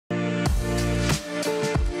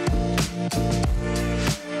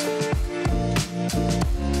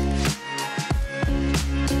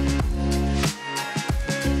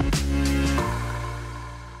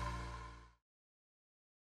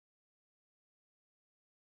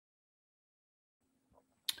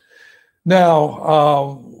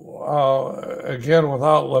Now, again,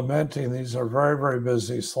 without lamenting, these are very, very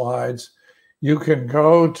busy slides. You can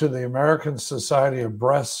go to the American Society of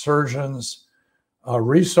Breast Surgeons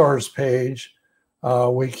resource page.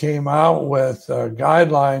 We came out with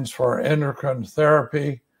guidelines for endocrine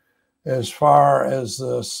therapy as far as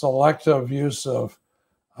the selective use of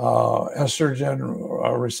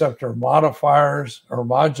estrogen receptor modifiers or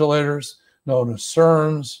modulators known as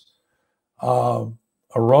SERMs,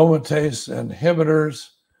 aromatase inhibitors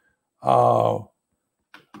are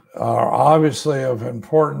obviously of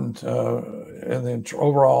important in the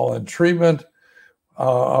overall in treatment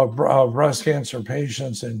of breast cancer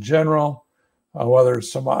patients in general, whether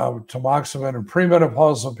it's tamoxifen in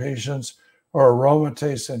premenopausal patients or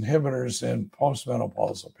aromatase inhibitors in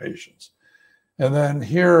postmenopausal patients. And then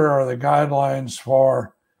here are the guidelines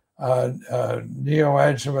for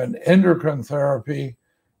neoadjuvant endocrine therapy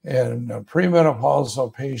in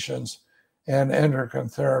premenopausal patients and endocrine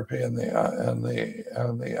therapy in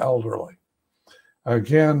the elderly.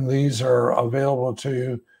 Again, these are available to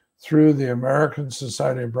you through the American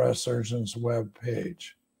Society of Breast Surgeons web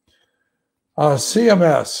page.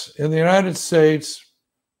 CMS. In the United States,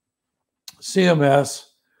 CMS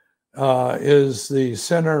is the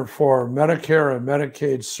Center for Medicare and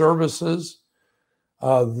Medicaid Services.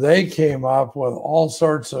 They came up with all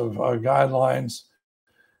sorts of guidelines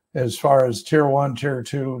as far as Tier 1, Tier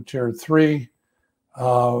 2, Tier 3.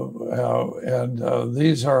 And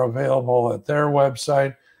these are available at their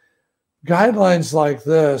website. Guidelines like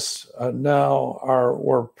this now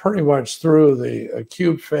we're pretty much through the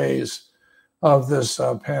acute phase of this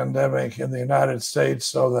pandemic in the United States,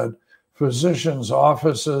 so that physicians'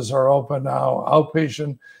 offices are open now,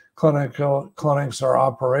 outpatient clinics are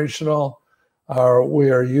operational.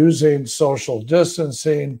 We are using social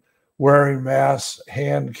distancing, wearing masks,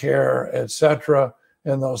 hand care, etc.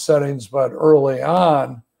 in those settings. But early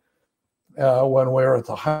on, when we were at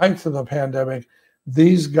the height of the pandemic,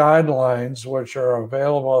 these guidelines, which are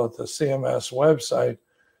available at the CMS website,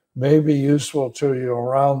 may be useful to you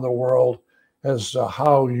around the world as to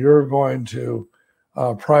how you're going to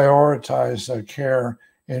prioritize care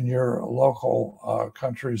in your local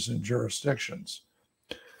countries and jurisdictions.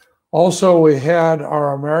 Also, we had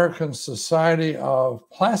our American Society of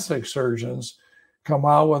Plastic Surgeons come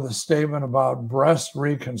out with a statement about breast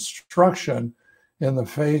reconstruction in the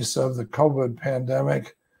face of the COVID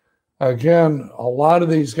pandemic. Again, a lot of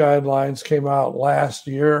these guidelines came out last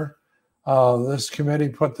year. This committee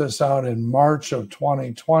put this out in March of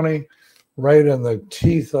 2020, right in the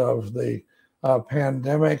teeth of the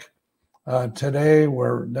pandemic. Today,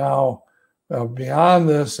 we're now beyond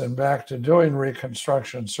this and back to doing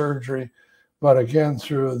reconstruction surgery. But again,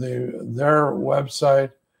 through their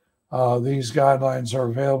website, these guidelines are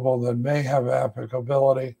available that may have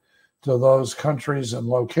applicability to those countries and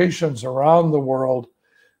locations around the world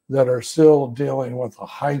that are still dealing with the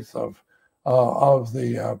height of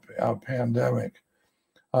the pandemic.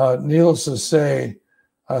 Needless to say,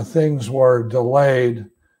 things were delayed,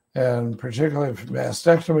 and particularly if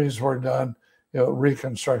mastectomies were done,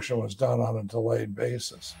 reconstruction was done on a delayed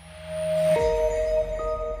basis.